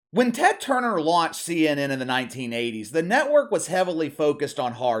When Ted Turner launched CNN in the 1980s, the network was heavily focused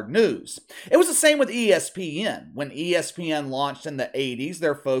on hard news. It was the same with ESPN. When ESPN launched in the 80s,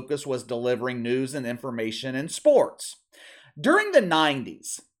 their focus was delivering news and information in sports. During the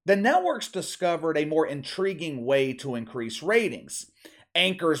 90s, the networks discovered a more intriguing way to increase ratings.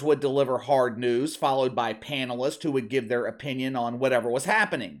 Anchors would deliver hard news, followed by panelists who would give their opinion on whatever was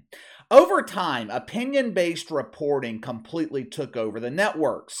happening. Over time, opinion-based reporting completely took over the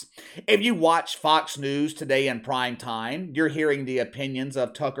networks. If you watch Fox News today in prime time, you're hearing the opinions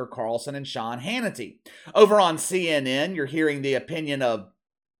of Tucker Carlson and Sean Hannity. Over on CNN, you're hearing the opinion of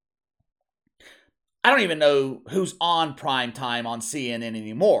I don't even know who's on prime time on CNN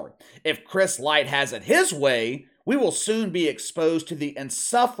anymore. If Chris Light has it his way, we will soon be exposed to the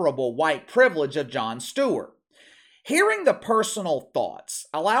insufferable white privilege of Jon Stewart. Hearing the personal thoughts,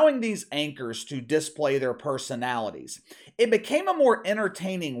 allowing these anchors to display their personalities, it became a more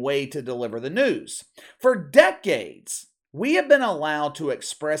entertaining way to deliver the news. For decades, we have been allowed to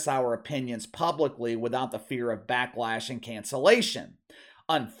express our opinions publicly without the fear of backlash and cancellation.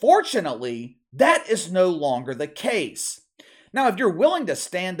 Unfortunately, that is no longer the case. Now, if you're willing to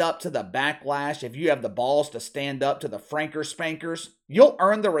stand up to the backlash, if you have the balls to stand up to the franker spankers, you'll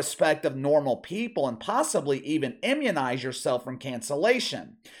earn the respect of normal people and possibly even immunize yourself from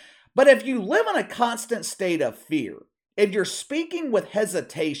cancellation. But if you live in a constant state of fear, if you're speaking with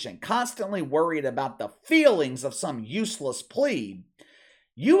hesitation, constantly worried about the feelings of some useless plebe,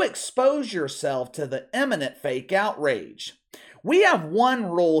 you expose yourself to the imminent fake outrage. We have one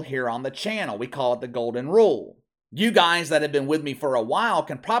rule here on the channel. We call it the Golden Rule. You guys that have been with me for a while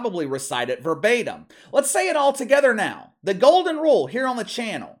can probably recite it verbatim. Let's say it all together now. The Golden Rule here on the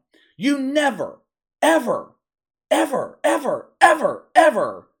channel. You never, ever, ever, ever, ever,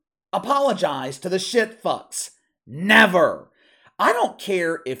 ever apologize to the shit fucks. Never. I don't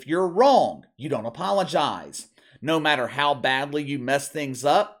care if you're wrong. You don't apologize. No matter how badly you mess things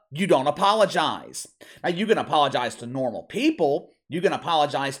up, you don't apologize. Now, you can apologize to normal people. You can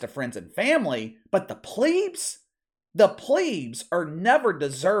apologize to friends and family. But the plebes are never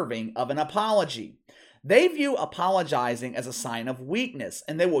deserving of an apology. They view apologizing as a sign of weakness,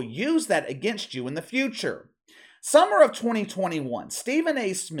 and they will use that against you in the future. Summer of 2021, Stephen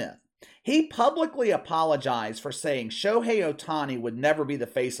A. Smith, he publicly apologized for saying Shohei Ohtani would never be the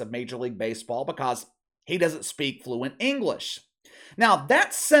face of Major League Baseball because he doesn't speak fluent English. Now,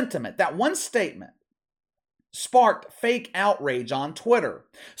 that sentiment, that one statement, sparked fake outrage on Twitter.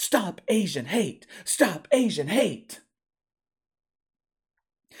 Stop Asian hate! Stop Asian hate!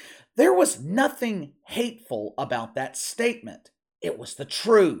 There was nothing hateful about that statement. It was the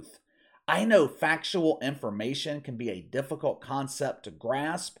truth. I know factual information can be a difficult concept to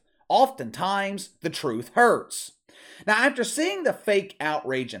grasp. Oftentimes, the truth hurts. Now, after seeing the fake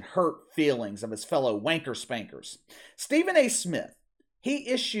outrage and hurt feelings of his fellow wanker spankers, Stephen A. Smith, he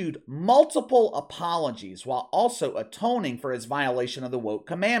issued multiple apologies while also atoning for his violation of the woke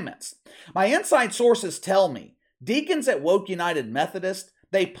commandments. My inside sources tell me deacons at Woke United Methodist,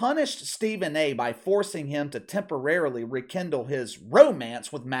 they punished Stephen A. by forcing him to temporarily rekindle his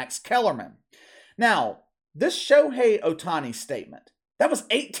romance with Max Kellerman. Now, this Shohei Ohtani statement, that was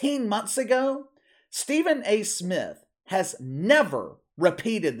 18 months ago. Stephen A. Smith has never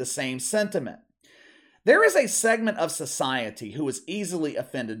repeated the same sentiment. There is a segment of society who is easily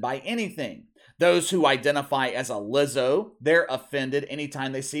offended by anything. Those who identify as a Lizzo, they're offended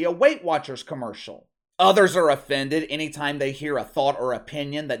anytime they see a Weight Watchers commercial. Others are offended anytime they hear a thought or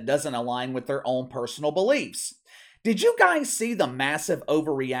opinion that doesn't align with their own personal beliefs. Did you guys see the massive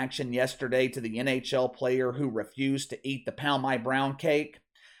overreaction yesterday to the NHL player who refused to eat the Pound My Brown cake?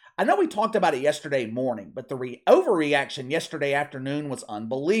 I know we talked about it yesterday morning, but the overreaction yesterday afternoon was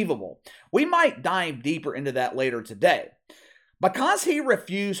unbelievable. We might dive deeper into that later today. Because he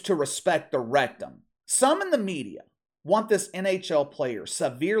refused to respect the rectum, some in the media want this NHL player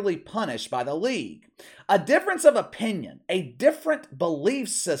severely punished by the league. A difference of opinion, a different belief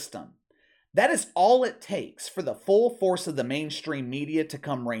system. That is all it takes for the full force of the mainstream media to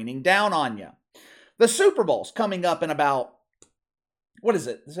come raining down on you. The Super Bowl's coming up in about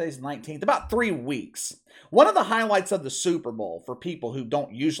Today's 19th, about 3 weeks. One of the highlights of the Super Bowl for people who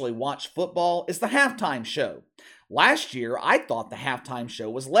don't usually watch football is the halftime show. Last year, I thought the halftime show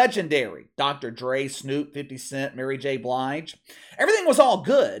was legendary. Dr. Dre, Snoop, 50 Cent, Mary J. Blige. Everything was all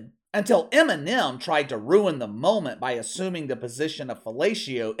good until Eminem tried to ruin the moment by assuming the position of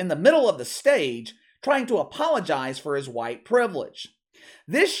fellatio in the middle of the stage, trying to apologize for his white privilege.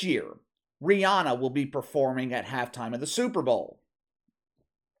 This year, Rihanna will be performing at halftime of the Super Bowl.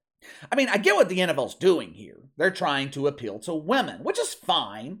 I mean, I get what the NFL's doing here. They're trying to appeal to women, which is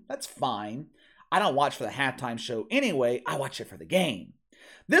fine. That's fine. I don't watch for the halftime show anyway. I watch it for the game.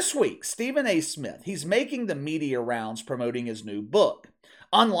 This week, Stephen A. Smith, he's making the media rounds promoting his new book.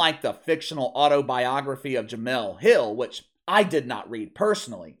 Unlike the fictional autobiography of Jemele Hill, which I did not read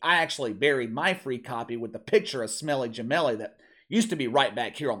personally, I actually buried my free copy with the picture of Smelly Jemele that used to be right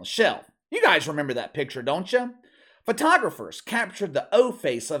back here on the shelf. You guys remember that picture, don't you? Photographers captured the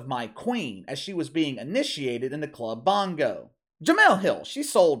O-face of my queen as she was being initiated into Club Bongo. Jemele Hill, she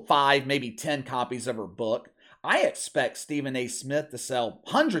sold 5, maybe 10 copies of her book. I expect Stephen A. Smith to sell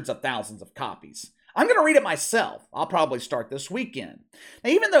hundreds of thousands of copies. I'm going to read it myself. I'll probably start this weekend. Now,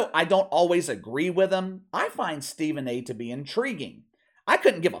 even though I don't always agree with him, I find Stephen A. to be intriguing. I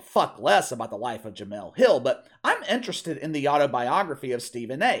couldn't give a fuck less about the life of Jemele Hill, but I'm interested in the autobiography of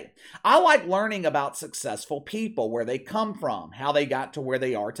Stephen A. I like learning about successful people, where they come from, how they got to where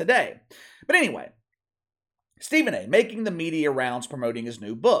they are today. But anyway, Stephen A. making the media rounds promoting his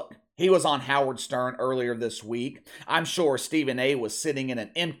new book. He was on Howard Stern earlier this week. I'm sure Stephen A. was sitting in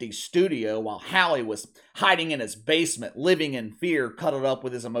an empty studio while Howie was hiding in his basement, living in fear, cuddled up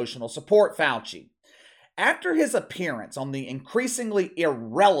with his emotional support Fauci. After his appearance on the increasingly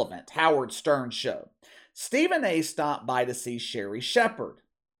irrelevant Howard Stern show, Stephen A. stopped by to see Sherri Shepherd.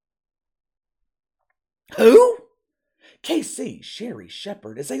 Who? KC, Sherri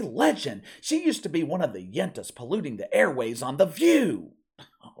Shepherd is a legend. She used to be one of the yentas polluting the airways on The View.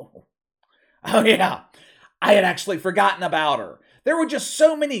 Oh yeah, I had actually forgotten about her. There were just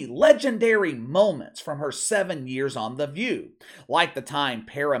so many legendary moments from her 7 years on The View, like the time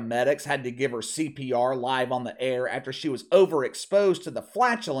paramedics had to give her CPR live on the air after she was overexposed to the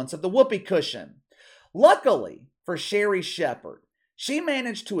flatulence of the whoopee cushion. Luckily for Sherri Shepherd, she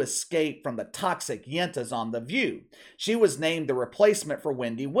managed to escape from the toxic yentas on The View. She was named the replacement for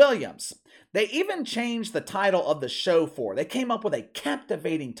Wendy Williams. They even changed the title of the show for her. They came up with a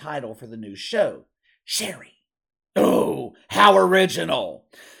captivating title for the new show, Sherri. Oh, how original.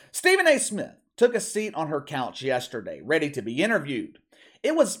 Stephen A. Smith took a seat on her couch yesterday, ready to be interviewed.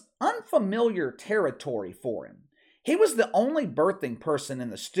 It was unfamiliar territory for him. He was the only birthing person in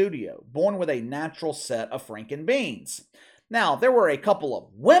the studio, born with a natural set of Franken beans. Now, there were a couple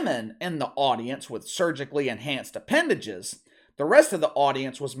of women in the audience with surgically enhanced appendages. The rest of the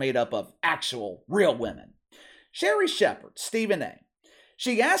audience was made up of actual, real women. Sherri Shepherd, Stephen A.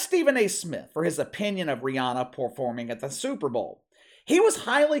 She asked Stephen A. Smith for his opinion of Rihanna performing at the Super Bowl. He was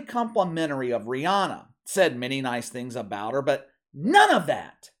highly complimentary of Rihanna, said many nice things about her, but none of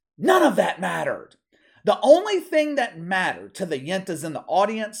that mattered. The only thing that mattered to the yentas in the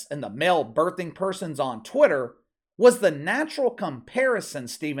audience and the male birthing persons on Twitter was the natural comparison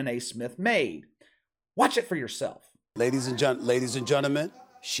Stephen A. Smith made. Watch it for yourself. Ladies and gentlemen,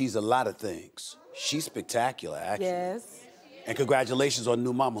 she's a lot of things. She's spectacular, actually. Yes. And congratulations on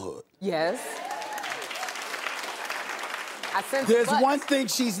new mamahood. Yes. There's one thing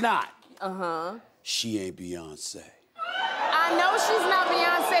she's not. Uh-huh. She ain't Beyonce. I know she's not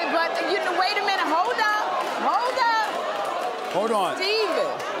Beyonce, but wait a minute. Hold up. Hold on. Steven.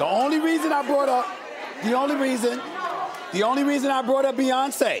 The only reason I brought up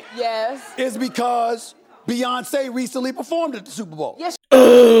Beyonce Yes. is because Beyonce recently performed at the Super Bowl. Yes.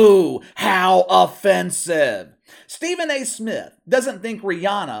 Ooh, how offensive. Stephen A. Smith doesn't think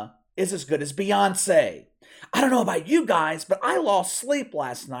Rihanna is as good as Beyonce. I don't know about you guys, but I lost sleep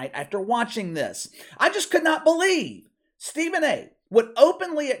last night after watching this. I just could not believe Stephen A. would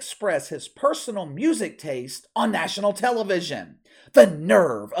openly express his personal music taste on national television. The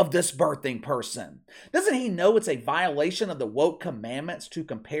nerve of this birthing person. Doesn't he know it's a violation of the woke commandments to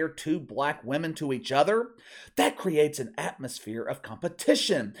compare two black women to each other? That creates an atmosphere of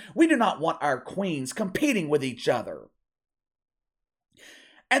competition. We do not want our queens competing with each other.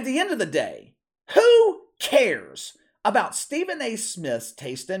 At the end of the day, who cares about Stephen A. Smith's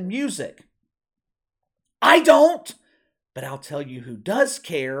taste in music? I don't, but I'll tell you who does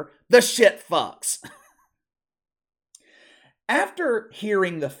care, the shit fucks. After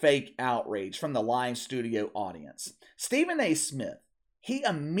hearing the fake outrage from the live studio audience, Stephen A. Smith, he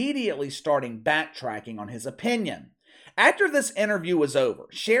immediately started backtracking on his opinion. After this interview was over,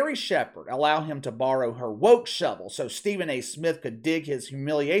 Sherri Shepherd allowed him to borrow her woke shovel so Stephen A. Smith could dig his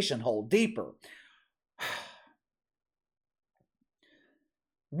humiliation hole deeper.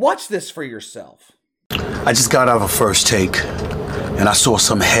 Watch this for yourself. I just got out of a First Take, and I saw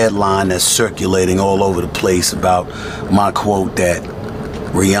some headline that's circulating all over the place about my quote that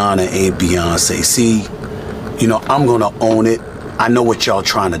Rihanna ain't Beyonce. See, I'm gonna own it. I know what y'all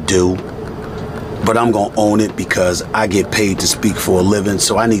trying to do. but I'm gonna own it because I get paid to speak for a living,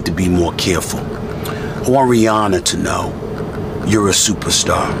 so I need to be more careful. I want Rihanna to know you're a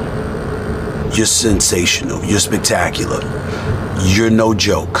superstar. You're sensational. You're spectacular. You're no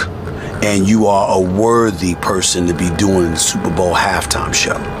joke. And you are a worthy person to be doing the Super Bowl halftime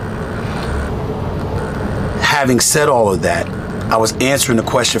show. Having said all of that, I was answering a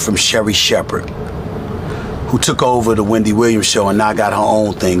question from Sherri Shepherd, who took over the Wendy Williams show and now got her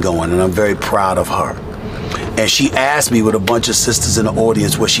own thing going, and I'm very proud of her. And she asked me with a bunch of sisters in the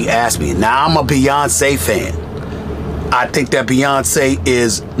audience what she asked me. Now, I'm a Beyonce fan. I think that Beyonce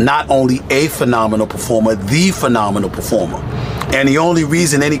is not only a phenomenal performer, the phenomenal performer. And the only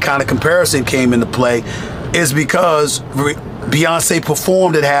reason any kind of comparison came into play is because Beyonce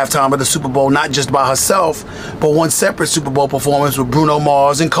performed at halftime of the Super Bowl, not just by herself, but one separate Super Bowl performance with Bruno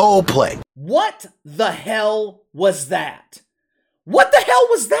Mars and Coldplay. What the hell was that? What the hell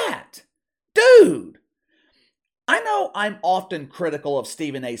was that? Dude! I know I'm often critical of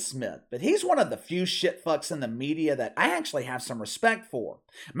Stephen A. Smith, but he's one of the few shitfucks in the media that I actually have some respect for.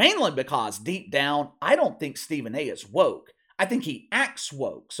 Mainly because, deep down, I don't think Stephen A. is woke. I think he acts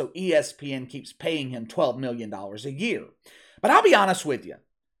woke, so ESPN keeps paying him $12 million a year. But I'll be honest with you,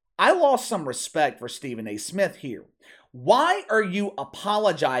 I lost some respect for Stephen A. Smith here. Why are you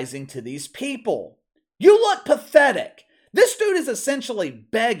apologizing to these people? You look pathetic. This dude is essentially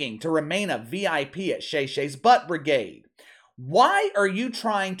begging to remain a VIP at Shay Shay's Butt Brigade. Why are you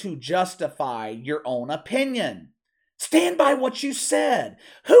trying to justify your own opinion? Stand by what you said.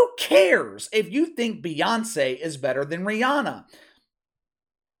 Who cares if you think Beyonce is better than Rihanna?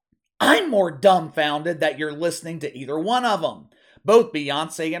 I'm more dumbfounded that you're listening to either one of them. Both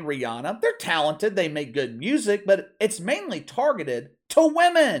Beyonce and Rihanna, they're talented, they make good music, but it's mainly targeted to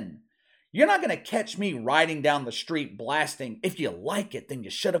women. You're not going to catch me riding down the street blasting, "If you like it, then you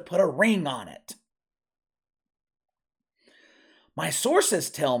should have put a ring on it." My sources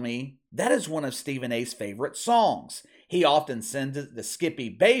tell me that is one of Stephen A.'s favorite songs. He often sends it to Skippy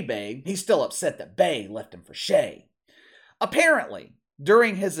Bebe. He's still upset that Bey left him for Shay. Apparently,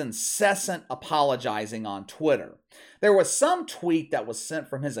 during his incessant apologizing on Twitter, there was some tweet that was sent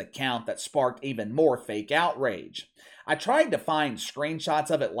from his account that sparked even more fake outrage. I tried to find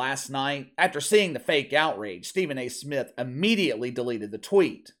screenshots of it last night. After seeing the fake outrage, Stephen A. Smith immediately deleted the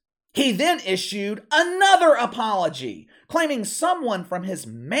tweet. He then issued another apology, claiming someone from his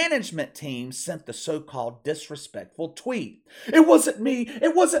management team sent the so-called disrespectful tweet. "It wasn't me.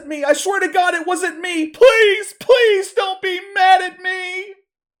 It wasn't me. I swear to God, it wasn't me. Please, please don't be mad at me."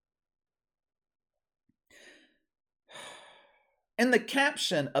 In the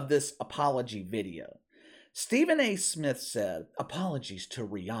caption of this apology video, Stephen A. Smith said, "Apologies to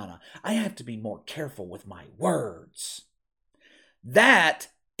Rihanna. I have to be more careful with my words." That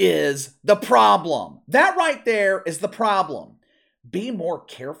is the problem. That right there is the problem. Be more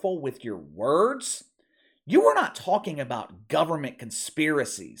careful with your words? You were not talking about government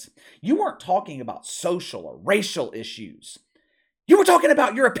conspiracies. You weren't talking about social or racial issues. You were talking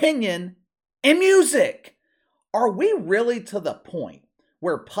about your opinion in music. Are we really to the point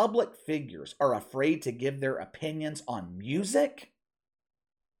where public figures are afraid to give their opinions on music?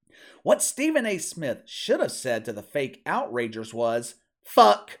 What Stephen A. Smith should have said to the fake outragers was,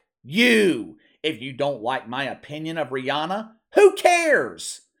 "Fuck you. If you don't like my opinion of Rihanna, who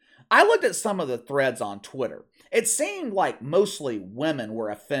cares?" I looked at some of the threads on Twitter. It seemed like mostly women were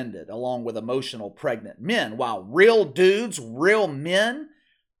offended, along with emotional pregnant men, while real dudes, real men,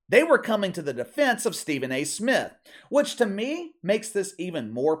 they were coming to the defense of Stephen A. Smith, which to me makes this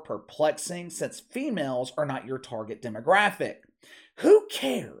even more perplexing since females are not your target demographic. Who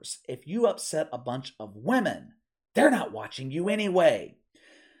cares if you upset a bunch of women? They're not watching you anyway.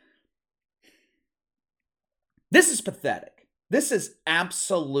 This is pathetic. This is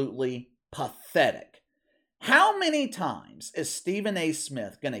absolutely pathetic. How many times is Stephen A.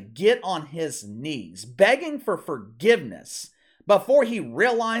 Smith going to get on his knees begging for forgiveness before he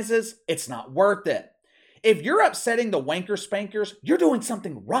realizes it's not worth it? If you're upsetting the wanker spankers, you're doing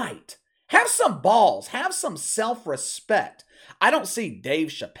something right. Have some balls. Have some self-respect. I don't see Dave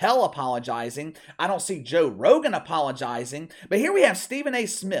Chappelle apologizing. I don't see Joe Rogan apologizing. But here we have Stephen A.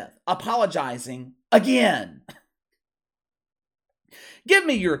 Smith apologizing again. Give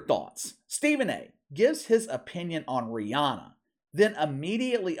me your thoughts. Stephen A. gives his opinion on Rihanna, then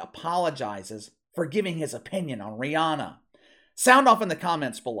immediately apologizes for giving his opinion on Rihanna. Sound off in the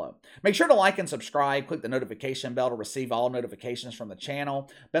comments below. Make sure to like and subscribe. Click the notification bell to receive all notifications from the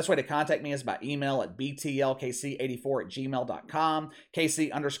channel. Best way to contact me is by email at btlkc84@gmail.com,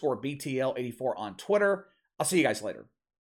 KC_BTL84 on Twitter. I'll see you guys later.